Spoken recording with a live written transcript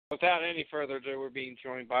Without any further ado, we're being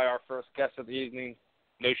joined by our first guest of the evening,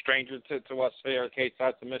 no stranger to us here at Cage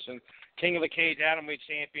Side Submission, King of the Cage, Atomweight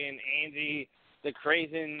Champion, Andy the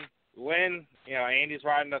Crazen Nguyen. You know, Andy's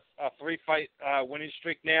riding a three-fight winning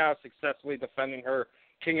streak now, successfully defending her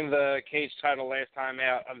King of the Cage title last time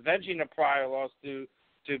out, avenging a prior loss to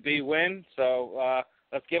B. Nguyen. So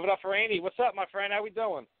let's give it up for Andy. What's up, my friend? How we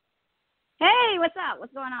doing? Hey, what's up?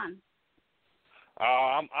 What's going on?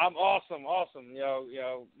 I'm awesome.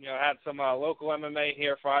 Had some local MMA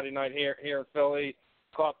here Friday night here in Philly.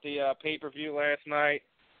 Caught the pay-per-view last night.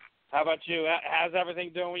 How about you? How's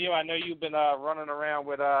everything doing with you? I know you've been running around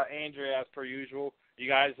with Andrea as per usual. You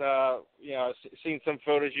guys, seen some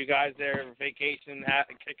photos. You guys there on vacation,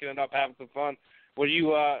 kicking it up, having some fun. When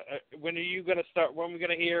are you gonna start? When are we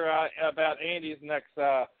gonna hear about Andy's next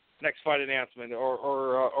fight announcement,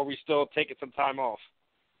 or are we still taking some time off?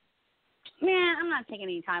 Man, I'm not taking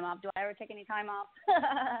any time off. Do I ever take any time off?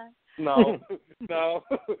 No.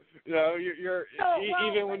 You're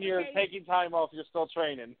even when you're taking time off, you're still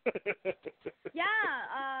training.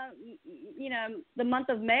 Yeah, the month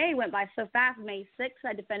of May went by so fast. May 6th,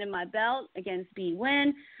 I defended my belt against B.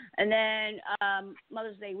 Nguyen, and then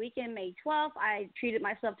Mother's Day weekend, May 12th, I treated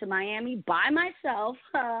myself to Miami by myself.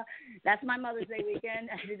 That's my Mother's Day weekend.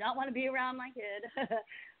 I did not want to be around my kid.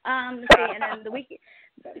 And then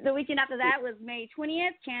the weekend after that was May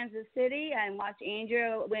 20th, Kansas City, and watched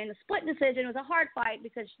Andrea win a split decision. It was a hard fight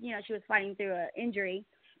because, she was fighting through an injury.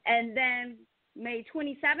 And then May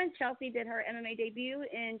 27th, Chelsea did her MMA debut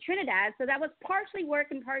in Trinidad. So that was partially work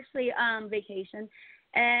and partially vacation.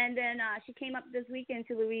 And then she came up this weekend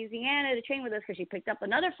to Louisiana to train with us because she picked up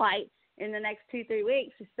another fight in the next 2-3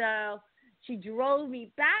 weeks. So she drove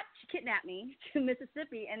me back. She kidnapped me to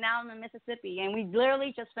Mississippi, and now I'm in Mississippi. And we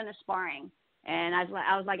literally just finished sparring. And I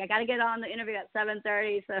was like, I got to get on the interview at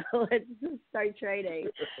 7:30, so let's start trading.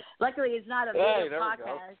 Luckily, it's not a video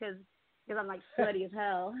podcast because I'm like sweaty as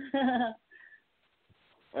hell.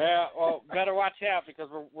 Yeah, well, better watch out because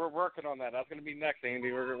we're working on that. That's going to be next,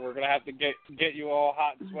 Andy. We're going to have to get you all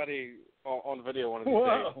hot and sweaty on video one of these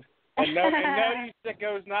days. And no, you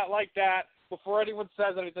sickos, not like that. Before anyone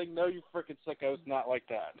says anything, no, you freaking sickos, not like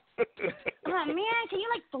that. Oh, man, can you,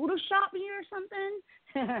 Photoshop me or something?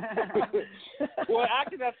 Well,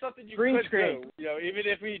 actually, that's something you could do. Even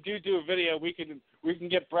if we do a video, we can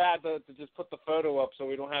get Brad to just put the photo up so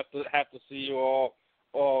we don't have to see you all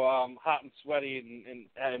hot and sweaty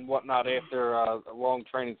and whatnot after a long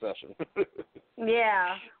training session.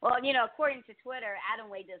 Yeah. Well, according to Twitter,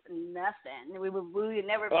 Atomweight does nothing. We would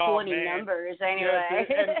never pull any numbers anyway.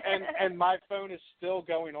 Yeah, and my phone is still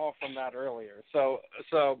going off from that earlier. So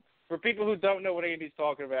for people who don't know what Andy's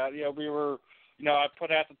talking about, we were, I put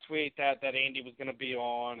out the tweet that Andy was going to be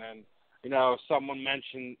on, and someone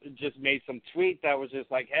just made some tweet that was just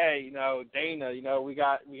like, hey, Dana, we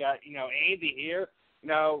got Andy here.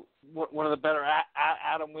 One of the better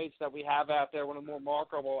atom weights that we have out there, one of the more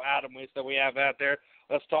marketable atom weights that we have out there.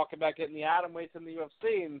 Let's talk about getting the atom weights in the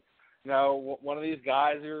UFC. And, one of these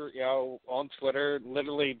guys are, on Twitter,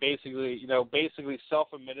 literally basically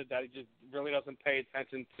self-admitted that he just really doesn't pay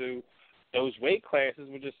attention to those weight classes.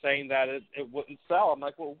 We're just saying that it wouldn't sell. I'm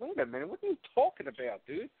like, well, wait a minute. What are you talking about,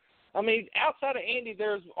 dude? I mean, outside of Andy,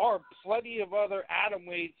 there are plenty of other atom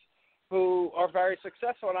weights who are very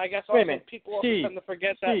successful, and I guess also people tend to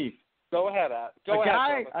forget that. Steve, go ahead,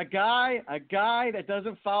 a guy that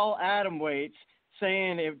doesn't follow atom weights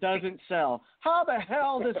saying it doesn't sell. How the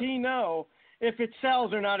hell does he know if it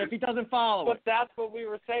sells or not if he doesn't follow it? But that's what we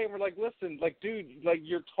were saying. We're like, listen, dude,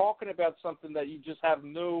 you're talking about something that you just have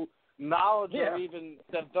no knowledge or even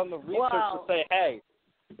have done the research to say, hey,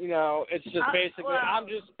 it's just basically I'm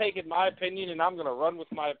just taking my opinion and I'm going to run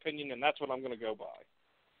with my opinion, and that's what I'm going to go by.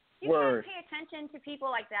 You can't pay attention to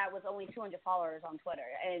people like that with only 200 followers on Twitter.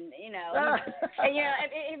 And,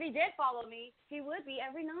 if he did follow me, he would be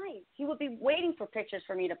every night. He would be waiting for pictures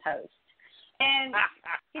for me to post. And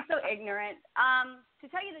he's so ignorant. To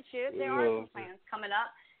tell you the truth, there are some plans coming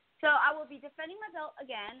up. So I will be defending my belt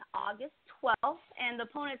again August 12th, and the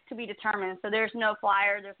opponent's to be determined. So there's no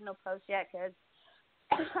flyer, there's no post yet because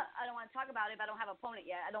I don't want to talk about it if I don't have an opponent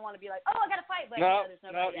yet. I don't want to be like, I got to fight, but there's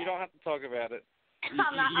no you don't have to talk about it.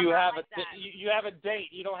 You have a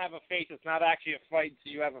date. You don't have a face. It's not actually a fight,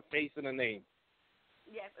 so you have a face and a name.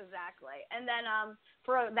 Yes, exactly. And then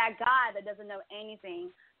for that guy that doesn't know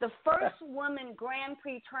anything, the first woman Grand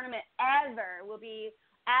Prix tournament ever will be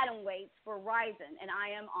atom weights for Ryzen, and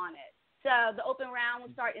I am on it. So the open round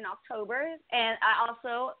will start in October, and I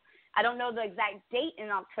don't know the exact date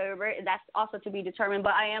in October. That's also to be determined,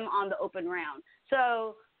 but I am on the open round.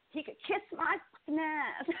 So he could kiss my fucking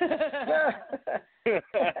ass. I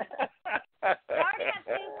already have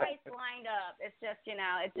 2 fights lined up. It's just,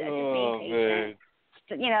 it's just being patient.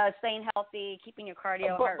 Staying healthy, keeping your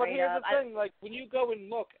cardio heart but rate here's up. the thing, like, when you go and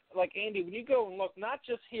look, like, Andy, when you go and look, not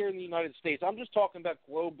just here in the United States, I'm just talking about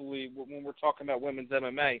globally when we're talking about women's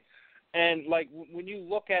MMA. And, like, when you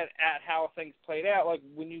look at how things played out, like,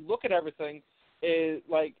 when you look at everything, is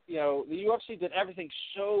like, the UFC did everything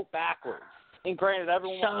so backwards. And granted,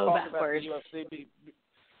 everyone wants to talk about the UFC,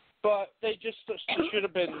 but they just should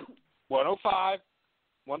have been 105,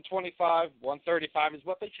 125, 135 is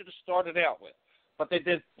what they should have started out with. But they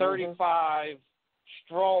did 35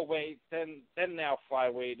 straw weight, then now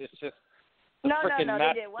flyweight. It's just no. They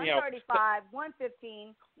did 135,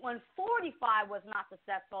 115, 145 was not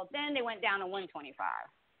successful. Then they went down to 125.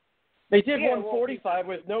 They did 145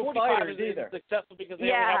 with no fighters either. Successful because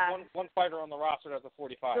they only have one fighter on the roster that's a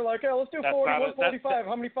 45. They're like, let's do 145.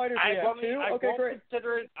 How many fighters do you have? 2? Okay, great.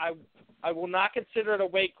 Consider it. I will not consider it a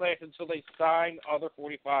weight class until they sign other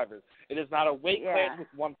 45ers. It is not a weight class with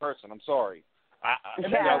one person. I'm sorry. And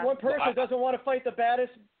then that one person doesn't want to fight the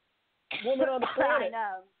baddest woman on the planet. I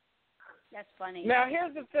know. That's funny. Now,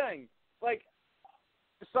 here's the thing. Like,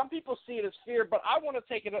 some people see it as fear, but I want to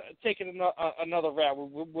take it another route,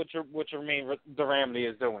 which Jermaine Durante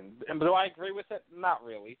is doing. And do I agree with it? Not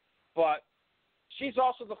really. But she's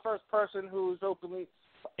also the first person who's openly.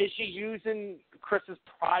 Is she using Chris's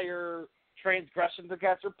prior transgressions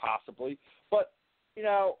against her? Possibly. But,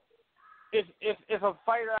 if a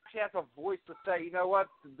fighter actually has a voice to say, you know what,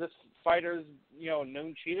 this fighter's, a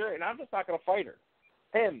known cheater, and I'm just not going to fight her.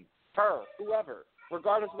 Him, her, whoever.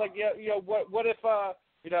 Regardless, like, what if,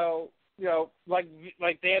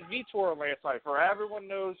 like they had Vitor last night. For everyone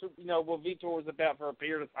knows, what Vitor was about for a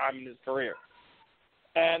period of time in his career.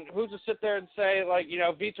 And who's to sit there and say, like,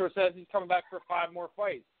 Vitor says he's coming back for 5 more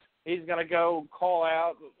fights. He's going to go call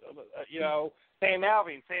out, Sam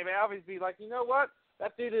Alvey. Sam Alvey's be like, you know what?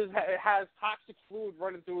 That dude has toxic fluid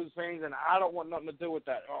running through his veins, and I don't want nothing to do with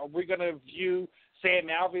that. Are we going to view Sam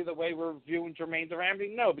Alvey the way we're viewing Jermaine Durante?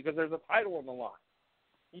 No, because there's a title on the line.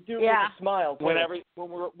 You do it with a smile too.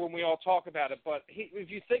 When we all talk about it, but if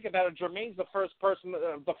you think about it, Jermaine's the first person,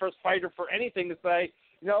 the first fighter for anything to say,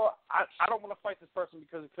 I don't want to fight this person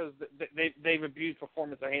because they've abused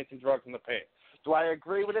performance-enhancing drugs in the past. Do I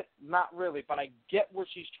agree with it? Not really, but I get where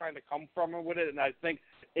she's trying to come from with it, and I think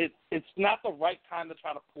it's not the right time to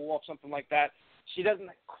try to pull off something like that. She doesn't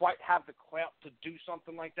quite have the clout to do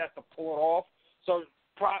something like that to pull it off. So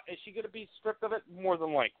is she going to be stripped of it? More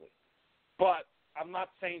than likely. But I'm not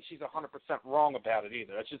saying she's 100% wrong about it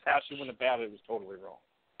either. That's just how she went about it. It was totally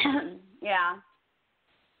wrong. Yeah.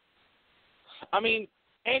 I mean,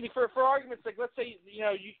 Andy, for argument's sake, let's say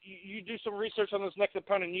you do some research on this next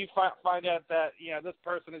opponent, and you find out that this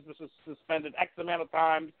person has been suspended X amount of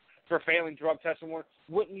times for failing drug tests and more.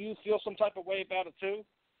 Wouldn't you feel some type of way about it too?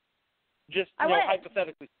 Just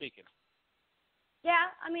hypothetically speaking.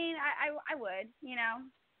 Yeah, I mean, I would,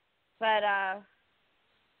 but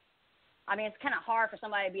I mean, it's kind of hard for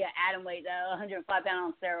somebody to be an atom weight, though, 105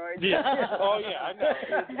 pounds on steroids. Yeah. Oh yeah, I know.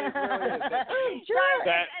 It really is. Sure.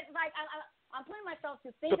 It's like I'm putting myself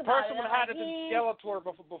to think about it. The person would have had to be Skeletor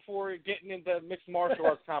before getting into mixed martial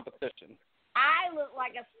arts competition. I look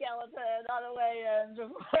like a skeleton all the way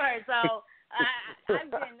before, so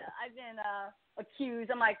I've been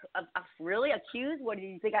accused. I'm like, really accused? What do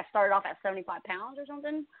you think? I started off at 75 pounds or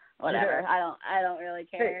something? Whatever. Yeah. I don't really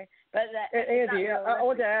care. Hey, but Andy, I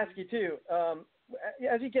wanted to ask you too.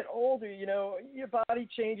 As you get older, your body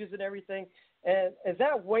changes and everything. And is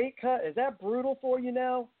that weight cut? Is that brutal for you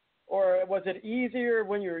now? Or was it easier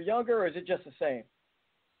when you were younger, or is it just the same?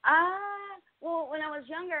 Well, when I was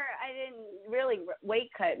younger, I didn't really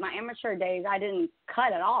weight cut. My amateur days, I didn't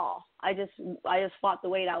cut at all. I just fought the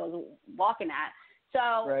weight I was walking at.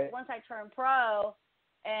 So Once I turned pro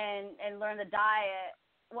and learned the diet,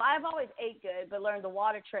 well, I've always ate good, but learned the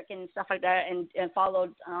water trick and stuff like that, and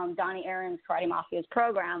followed Donnie Aaron's Karate Mafia's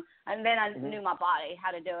program, and then I knew my body,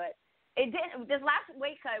 how to do it. It didn't. This last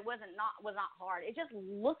weight cut was not hard. It just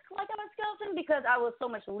looked like I'm a skeleton because I was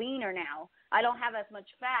so much leaner now. I don't have as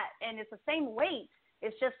much fat, and it's the same weight.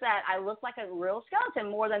 It's just that I look like a real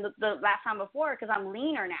skeleton more than the last time before because I'm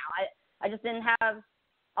leaner now. I just didn't have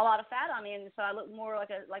a lot of fat on me, and so I look more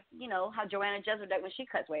like how Joanna Jezebel when she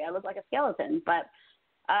cuts weight. I look like a skeleton, but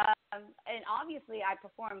and obviously I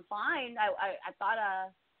performed fine. I thought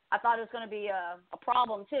it was going to be a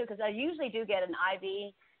problem too because I usually do get an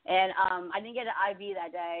IV. And I didn't get an IV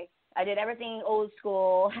that day. I did everything old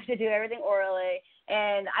school. I had to do everything orally.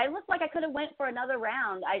 And I looked like I could have went for another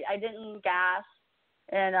round. I didn't gas.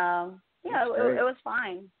 And, it was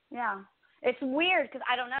fine. Yeah. It's weird because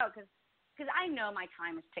I don't know because because I know my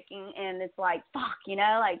time is ticking, and it's like, fuck, you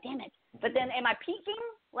know, like, damn it. But then, am I peaking?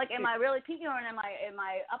 Like, am I really peaking, or am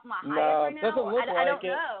I up my highest right now? Doesn't look I don't like it.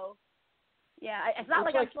 know. Yeah, it's not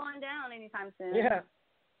like I'm slowing down anytime soon. Yeah.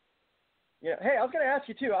 Yeah. Hey, I was going to ask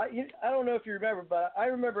you too. I don't know if you remember, but I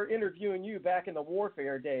remember interviewing you back in the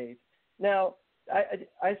Warfare days. Now,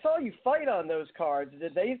 I saw you fight on those cards.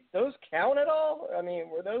 Did those count at all? I mean,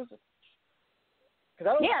 were those? Because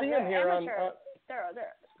I don't see them here amateur. on.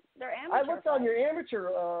 They're amateur. I looked on your amateur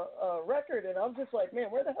record, and I'm just like,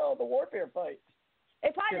 man, where the hell are the Warfare fights?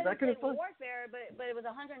 It probably doesn't say Warfare, but it was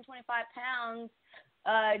 125 pounds.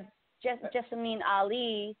 Jessamine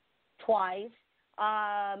Ali twice.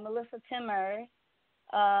 Melissa Timmer.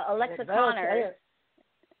 Alexa Connors.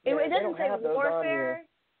 It doesn't say Warfare.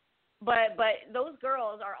 But those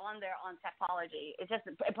girls are on there on Tapology. It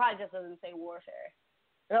probably just doesn't say Warfare.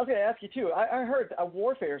 And I was going to ask you too. I heard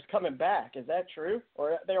Warfare's coming back. Is that true,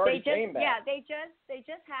 or they already came back? Yeah, they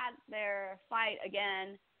just had their fight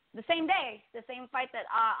again the same day, the same fight that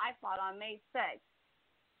I fought on May 6th.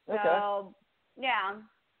 Okay. So yeah,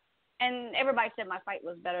 and everybody said my fight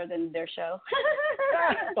was better than their show.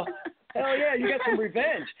 Hell yeah, you got some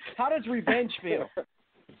revenge. How does revenge feel?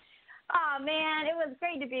 Oh, man, it was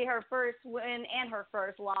great to be her first win and her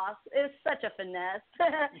first loss. It's such a finesse.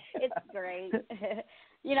 It's great.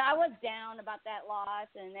 You know, I was down about that loss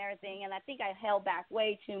and everything, and I think I held back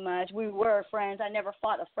way too much. We were friends. I never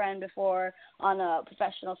fought a friend before on a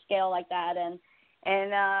professional scale like that, and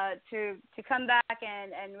to come back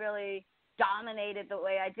and really dominate it the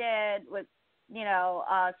way I did with, you know,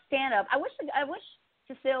 stand up. I wish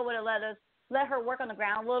Cecile would have let her work on the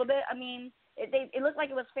ground a little bit. I mean, it looked like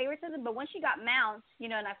it was favoritism, but when she got mounts, you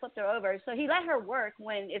know, and I flipped her over, so he let her work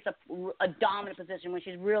when it's a dominant position, when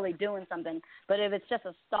she's really doing something. But if it's just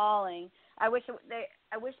a stalling, I wish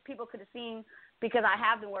people could have seen, because I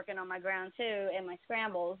have been working on my ground too and my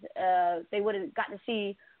scrambles. They would have gotten to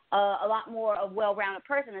see a lot more of well-rounded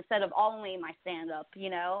person instead of only my stand-up, you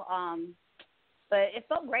know. But it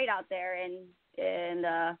felt great out there, and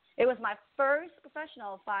it was my first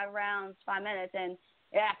professional 5 rounds, 5 minutes, and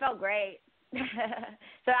yeah, it felt great.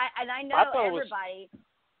 So I know everybody.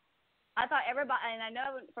 I thought everybody, and I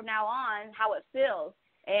know from now on how it feels.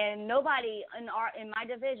 And nobody in my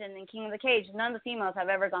division in King of the Cage, none of the females have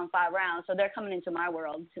ever gone 5 rounds. So they're coming into my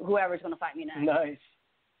world. Whoever's going to fight me next. Nice.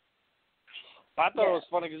 I thought it was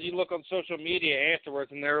funny because you look on social media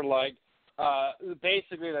afterwards, and they're like,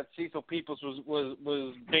 basically that Cecil Peoples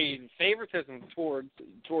was being favoritism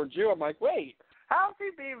towards you. I'm like, wait, how's he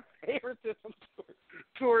being favoritism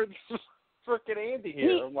towards frickin' Andy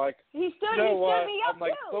here? I'm like, he stood me up I'm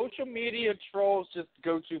like, too. social media trolls just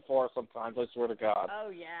go too far sometimes. I swear to God. Oh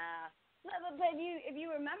yeah. But if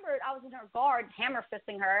you remember, I was in her guard, hammer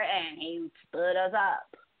fisting her, and he stood us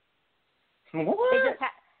up. What?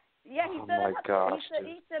 He stood us up. Gosh,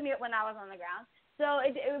 he stood me up when I was on the ground. So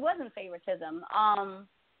it wasn't favoritism.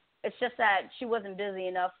 It's just that she wasn't busy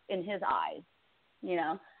enough in his eyes, you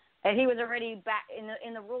know. And he was already back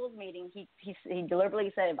in the rules meeting. He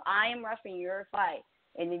deliberately said, if I am roughing your fight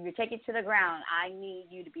and if you take it to the ground, I need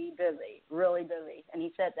you to be busy, really busy. And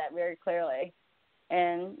he said that very clearly.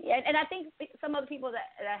 And I think some of the people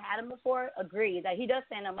that had him before agree that he does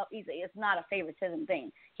stand them up easy. It's not a favoritism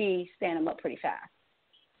thing. He stand them up pretty fast.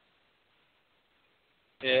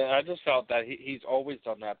 Yeah, I just felt that he's always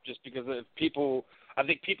done that, just because I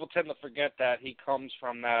think people tend to forget that he comes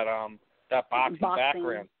from that boxing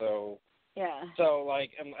background. So yeah. So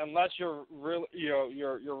like, unless you're really,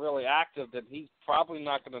 you're really active, then he's probably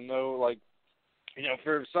not going to know. Like,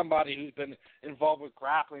 for somebody who's been involved with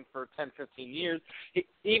grappling for 10, 15 years,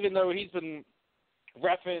 even though he's been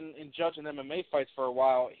reffing and judging MMA fights for a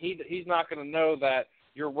while, he's not going to know that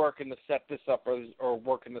you're working to set this up or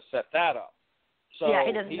working to set that up. So yeah,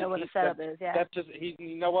 he doesn't know what the setup is. Yeah, that's just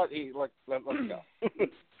you know what? Let's go.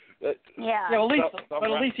 Yeah.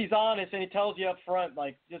 At least he's honest and he tells you up front,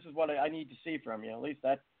 like, this is what I need to see from you. At least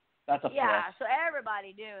that's a plus. Yeah. So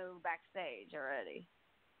everybody knew backstage already.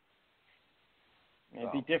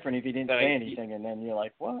 It'd be different if he didn't say anything, and then you're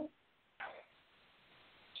like, what?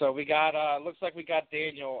 So we got looks like we got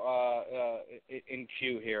Daniel in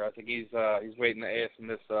queue here. I think he's waiting to ask him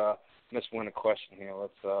this one a question here.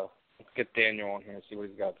 Let's get Daniel on here and see what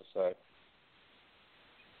he's got to say.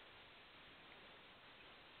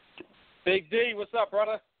 Big D, what's up,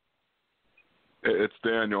 brother? It's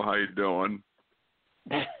Daniel. How you doing?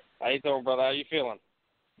 How you doing, brother? How you feeling?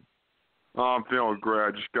 I'm feeling great.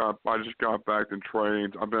 I just got back in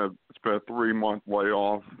training. It's been a 3-month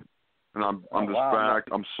layoff, and I'm just back.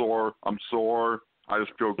 I'm sore. I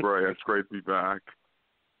just feel great. It's great to be back.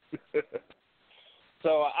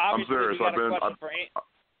 So I'm obviously serious. you got a question for Andy.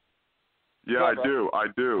 Yeah, I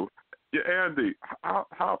do. Yeah, Andy,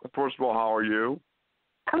 how first of all, how are you?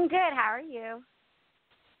 I'm good. How are you?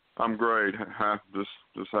 I'm great.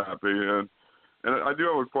 Just happy, and I do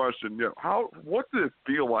have a question. What did it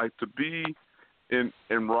feel like to be in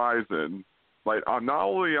Ryzen? Like, not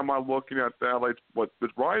only am I looking at that, like, but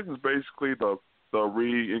Ryzen is basically the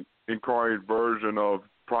reincarnated version of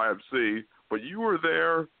Pri-FC, but you were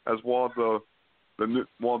there as one of the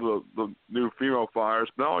new female fighters.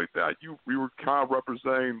 Not only that, we were kind of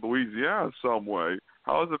representing Louisiana in some way.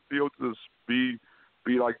 How does it feel to just be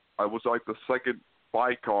like I was like the second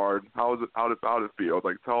fight card? How did it feel?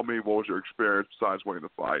 Like, tell me, what was your experience besides winning the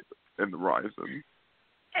fight in the Ryzen?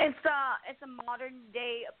 It's a modern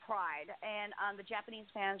day pride, and the Japanese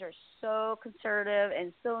fans are so conservative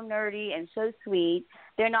and so nerdy and so sweet.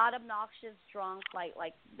 They're not obnoxious drunk like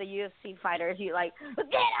the UFC fighters. You like,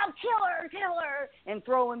 get out, kill her, and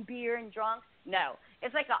throwing beer and drunk. No,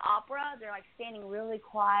 it's like an opera. They're like standing really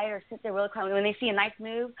quiet or sit there really quiet. When they see a nice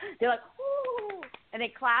move, they're like, ooh, and they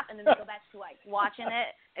clap, and then they go back to like watching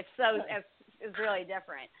it. It's really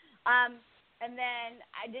different. And then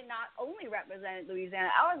I did not only represent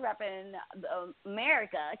Louisiana, I was repping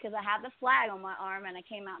America because I have the flag on my arm, and I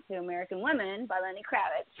came out to American Women by Lenny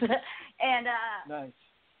Kravitz. And nice.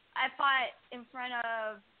 I fought in front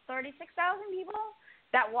of 36,000 people.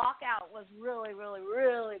 That walkout was really, really,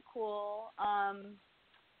 really cool.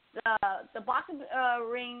 The boxing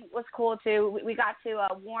ring was cool, too. We got to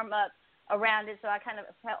warm up around it, so I kind of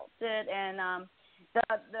felt it, and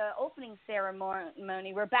the opening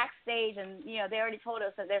ceremony, we're backstage, and they already told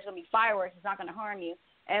us that there's going to be fireworks. It's not going to harm you.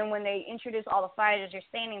 And when they introduced all the fighters, you're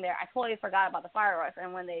standing there. I totally forgot about the fireworks.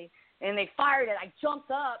 And when they fired it, I jumped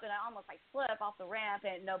up and I almost like slipped off the ramp,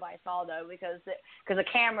 and nobody saw though because the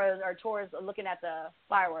cameras are towards looking at the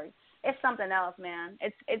fireworks. It's something else, man.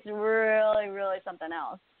 It's really, really something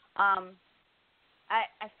else.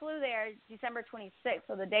 I flew there December 26th,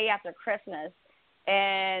 so the day after Christmas.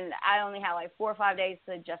 And I only had like 4 or 5 days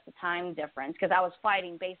to adjust the time difference because I was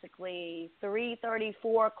fighting basically 3:30,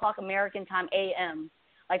 4 o'clock American time a.m.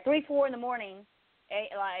 Like 3, 4 in the morning,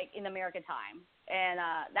 like in American time. And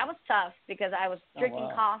that was tough because I was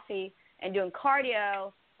drinking coffee and doing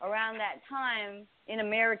cardio around that time in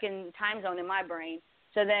American time zone in my brain.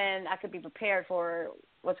 So then I could be prepared for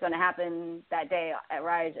what's going to happen that day at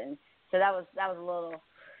Ryzen. So that was a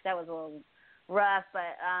little rough,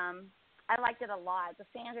 but I liked it a lot. The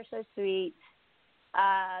fans are so sweet.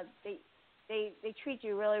 They treat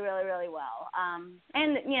you really, really, really well.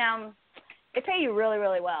 And they pay you really,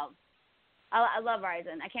 really well. I love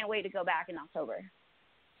Ryzen. I can't wait to go back in October.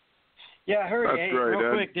 Yeah, I heard. That's great,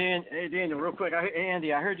 real quick, Daniel, real quick.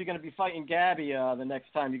 Andy, I heard you're going to be fighting Gabby the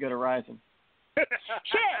next time you go to Ryzen.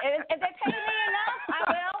 Shit, if they pay me enough, I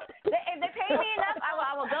will. If they pay me enough,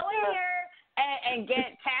 I will go in here and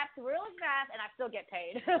get tapped really fast, and I still get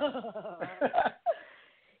paid.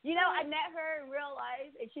 I met her in real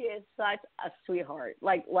life, and she is such a sweetheart.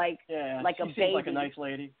 Like she a baby. Seems like a nice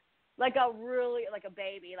lady. Like a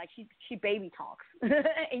baby. Like she baby talks,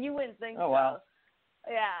 and you wouldn't think so. Oh wow.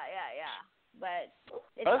 Yeah. But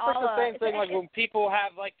it's that's all like the same thing. Like when people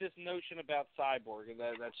have like this notion about Cyborg and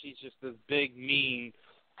that she's just this big mean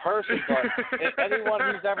person, but anyone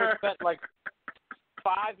who's ever spent like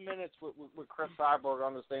 5 minutes with Chris Cyborg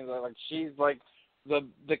understands that like she's like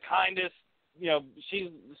the kindest.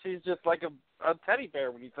 She's just like a teddy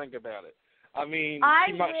bear when you think about it. I mean,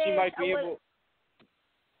 she might be able.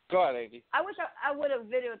 Go ahead, Andy. I wish I would have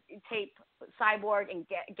videotaped Cyborg and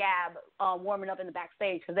Gab warming up in the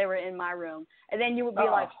backstage because they were in my room, and then you would be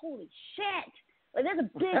like, "Holy shit! Like there's a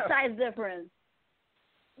big size difference."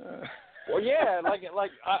 Well, yeah,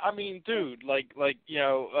 I mean, dude,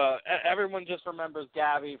 everyone just remembers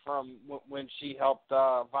Gabby from when she helped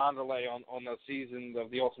Vanderlei on the season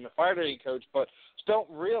of The Ultimate Fighter he coached, but don't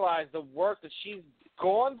realize the work that she's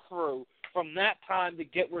gone through from that time to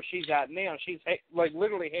get where she's at now. She's like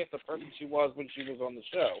literally half the person she was when she was on the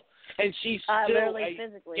show, and she's still a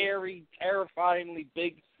scary, terrifyingly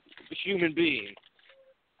big human being.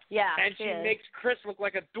 Yeah, and she makes Chris look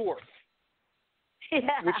like a dwarf.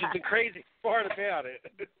 Yeah. Which is the crazy part about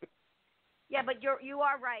it. Yeah, but you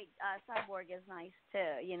are right. Cyborg is nice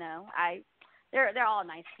too. They're all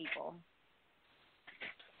nice people.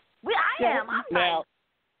 I'm now,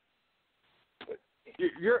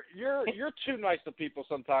 you're too nice to people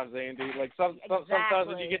sometimes, Andy. Like sometimes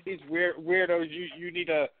when you get these weirdos, you need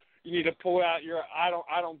to pull out your I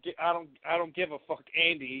don't give a fuck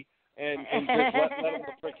Andy and just let them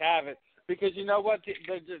the frick have it. because you know what,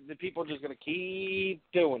 the people are just gonna keep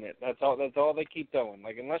doing it. That's all they keep doing.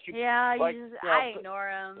 Like unless you I I ignore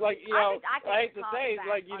them. hate to say,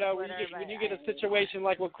 like when you get a situation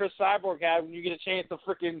like what Chris Cyborg had, when you get a chance to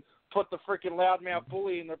freaking put the freaking loudmouth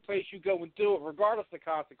bully in their place, you go and do it regardless of the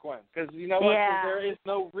consequence. Because you know what, there is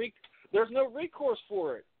there's no recourse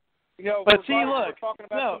for it. You know, but see, we're talking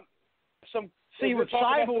about some see with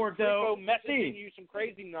Cyborg though, messaging you some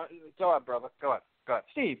crazy. Go ahead, brother. Go ahead.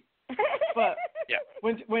 Steve. But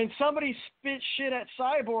when somebody spit shit at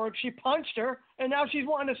Cyborg, she punched her, and now she's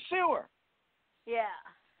wanting to sue her. Yeah.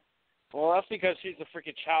 Well, that's because she's a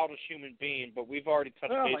freaking childish human being, but we've already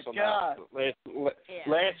touched base on that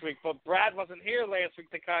last week. But Brad wasn't here last week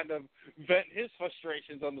to kind of vent his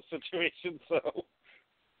frustrations on the situation, so.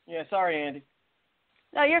 Yeah, sorry, Andy.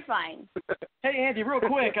 No, you're fine. Hey, Andy, real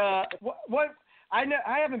quick, what I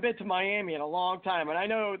haven't been to Miami in a long time, and I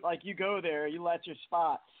know, like, you go there, you let your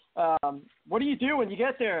spot. What do you do when you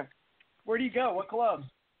get there? Where do you go? What clubs?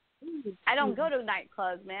 I don't go to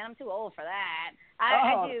nightclubs, man. I'm too old for that.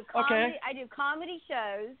 I do comedy. Okay. I do comedy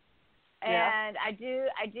shows, Yeah. and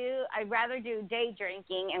I'd rather do day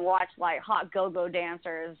drinking and watch like hot go-go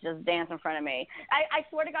dancers just dance in front of me. I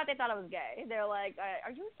swear to God, they thought I was gay. They're like,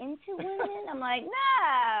 "Are you into women?" I'm like,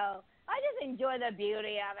 "No, I just enjoy the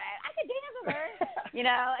beauty of it. I could dance with her, you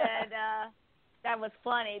know." And that was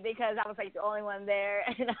funny because I was like the only one there,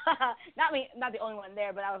 and not the only one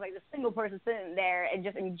there, but I was like the single person sitting there and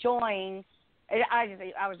just enjoying.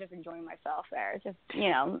 I was just enjoying myself there. Just, you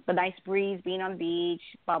know, the nice breeze, being on the beach,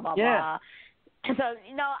 blah blah blah. So,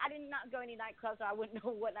 you know, I did not go any nightclubs, so I wouldn't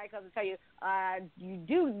know what nightclubs to tell you. You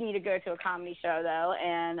do need to go to a comedy show though,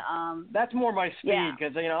 and that's more my speed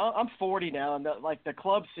because you know I'm 40 now, and the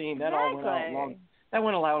club scene that all went out long. That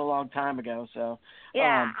went out a long time ago, so.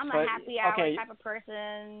 Yeah, I'm a happy hour type of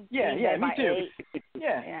person. Yeah, me too.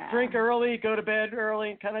 Yeah, drink early, go to bed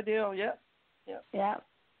early, kind of deal. Yeah.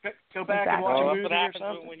 Go back and watch a movie or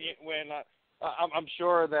something. I'm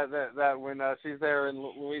sure that when she's there in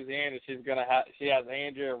Louisiana, she has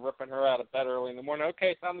Andrea ripping her out of bed early in the morning.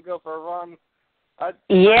 Okay, time to go for a run. Right.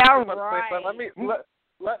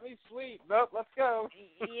 Let me sleep. Nope, let's go.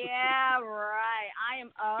 Yeah, right. I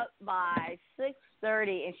am up by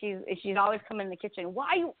 6:30, and she's always coming in the kitchen. Why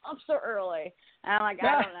are you up so early? And I'm like,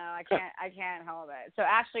 I don't know. I can't hold it. So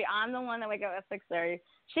actually, I'm the one that wake up at 6:30.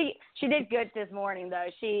 She did good this morning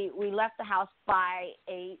though. We left the house by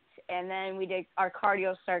 8, and then we did our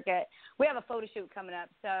cardio circuit. We have a photo shoot coming up,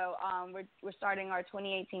 so we're starting our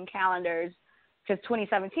 2018 calendars because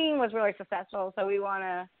 2017 was really successful. So we want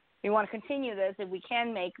to continue this if we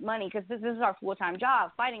can make money because this is our full-time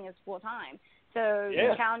job. Fighting is full-time. So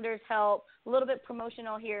the calendars help. A little bit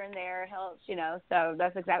promotional here and there helps, you know. So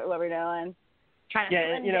that's exactly what we're doing. Trying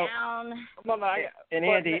to slim down. And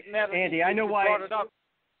Andy, I know why.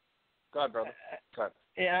 Go ahead, brother. Go ahead.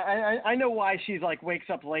 Yeah, I know why she's like wakes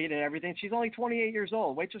up late and everything. She's only 28 years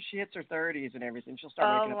old. Wait till she hits her 30s and everything. She'll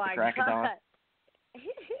start waking up the crack of dawn.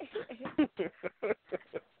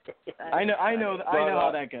 I know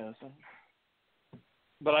how that goes.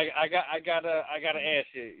 But I gotta ask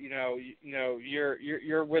you. You know,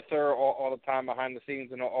 you're with her all the time behind the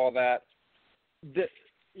scenes and all that.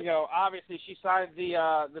 You know, obviously she signed the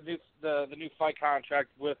new fight contract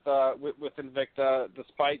with Invicta,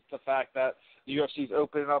 despite the fact that the UFC's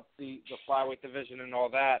opening up the flyweight division and all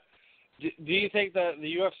that. Do you think that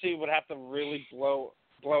the UFC would have to really blow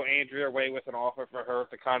Andrea away with an offer for her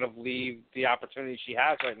to kind of leave the opportunity she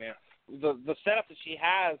has right now? The setup that she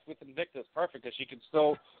has with Invicta is perfect because she can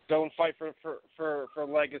still go and fight for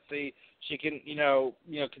legacy. She can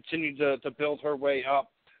continue to build her way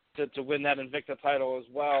up to win that Invicta title as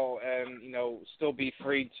well, and still be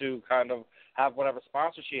free to kind of have whatever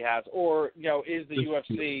sponsor she has. Or is the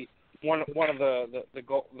UFC one of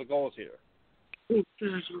the goals here?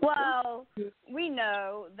 Well, we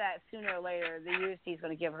know that sooner or later the UFC is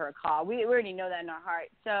going to give her a call. We already know that in our heart.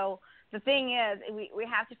 So the thing is, we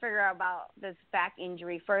have to figure out about this back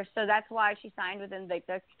injury first. So that's why she signed with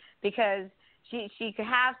Invicta, because she could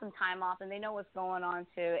have some time off, and they know what's going on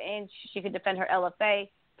too, and she could defend her LFA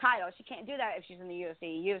title. She can't do that if she's in the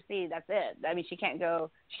UFC. UFC, that's it. I mean, she can't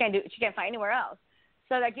fight anywhere else.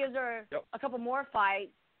 So that gives her a couple more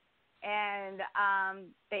fights. And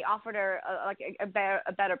they offered her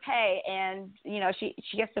a better pay, and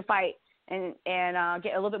she gets to fight and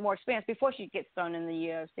get a little bit more experience before she gets thrown in the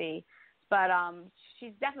UFC. But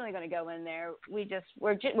she's definitely going to go in there.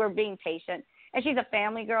 We're being patient, and she's a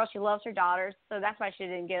family girl. She loves her daughters, so that's why she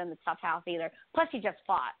didn't get in the tough house either. Plus, she just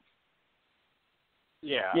fought.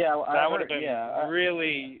 Yeah, that would have been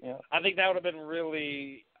really. I think that would have been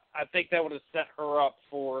really. I think that would have set her up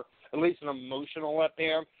for at least an emotional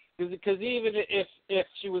letdown. Because even if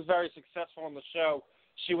she was very successful on the show,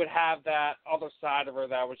 she would have that other side of her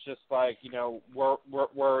that was just like, you know,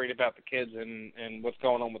 worried about the kids and what's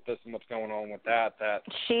going on with this and what's going on with that. That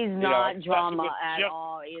she's not drama at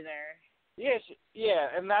all either. Yeah,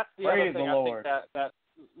 and that's the other thing I think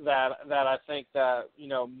that I think that, you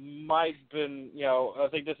know, might have been, you know, I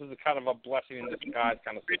think this is a kind of a blessing in disguise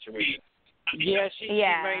kind of situation. Yeah, she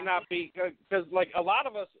may not be, because like a lot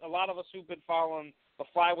of us who've been following the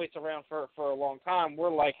flyweights around for a long time,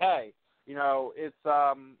 we're like, hey, you know, it's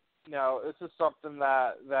you know, this is something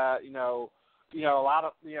that you know, a lot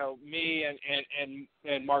of, you know, me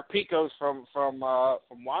and Mark Picos from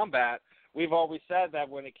Wombat, we've always said that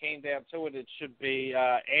when it came down to it, it should be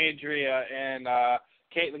Andrea and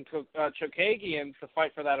Caitlin Chokagian to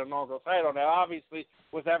fight for that inaugural title. Now, obviously,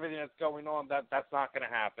 with everything that's going on, that's not going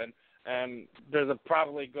to happen. And there's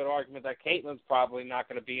probably a good argument that Caitlin's probably not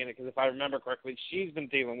going to be in it because if I remember correctly, she's been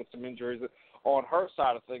dealing with some injuries on her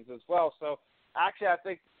side of things as well. So, actually, I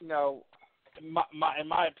think, you know, in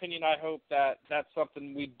my opinion, I hope that that's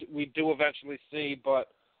something we do eventually see, but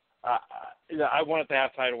you know, I want it to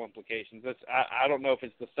have title implications. I don't know if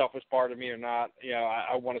it's the selfish part of me or not. You know,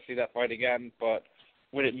 I want to see that fight again, but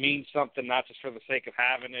would it mean something not just for the sake of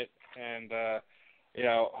having it? And you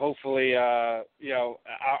know, hopefully, you know,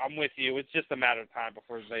 I'm with you. It's just a matter of time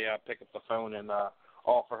before they pick up the phone and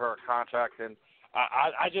offer her a contract. And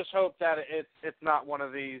I just hope that it's not one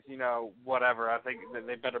of these, you know, whatever. I think that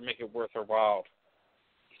they better make it worth her while.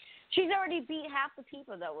 She's already beat half the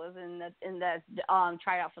people that was in the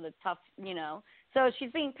tryout for the tough, you know. So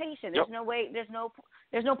she's being patient. There's no way. There's no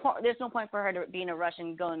point for her to be in a rush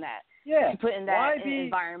and go in that. Yeah. Put in that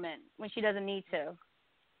environment when she doesn't need to.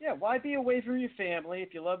 Yeah. Why be away from your family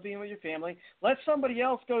if you love being with your family? Let somebody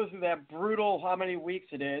else go through that brutal how many weeks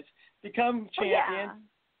it is, become champion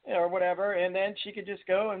or whatever, and then she could just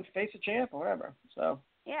go and face a champ or whatever. So.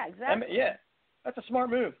 Yeah. Exactly. I mean, yeah. That's a smart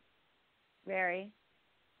move. Very.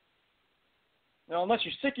 No, unless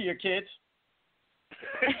you're sick of your kids.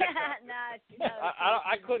 No,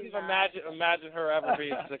 I couldn't imagine her ever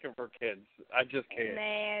being sick of her kids. I just can't.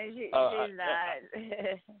 Man, she's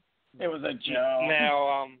not. It was a joke.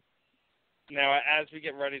 Now, as we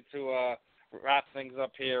get ready to wrap things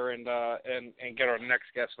up here and get our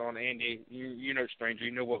next guest on, Andy, you know, stranger,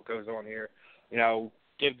 you know what goes on here. You know,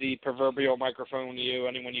 give the proverbial microphone to you.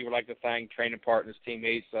 Anyone you would like to thank, training partners,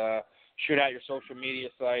 teammates. Shoot out your social media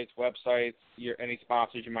sites, websites, any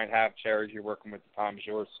sponsors you might have, charities you're working with. The time is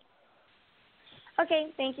yours.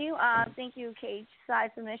 Okay, thank you. Thank you, Cage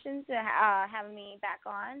Side Submissions, for having me back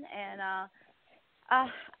on. And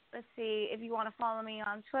let's see, if you want to follow me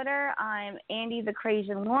on Twitter, I'm Andy the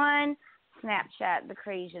Crazian 1, Snapchat the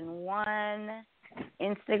Crazian 1,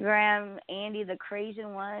 Instagram Andy the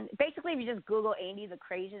Crazian 1. Basically, if you just Google Andy the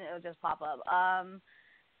Crazian, it'll just pop up.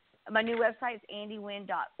 My new website is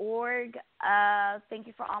andywin.org. Thank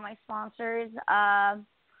you for all my sponsors.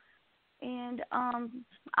 And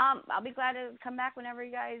I'll be glad to come back whenever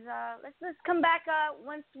you guys let's come back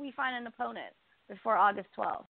once we find an opponent before August 12th.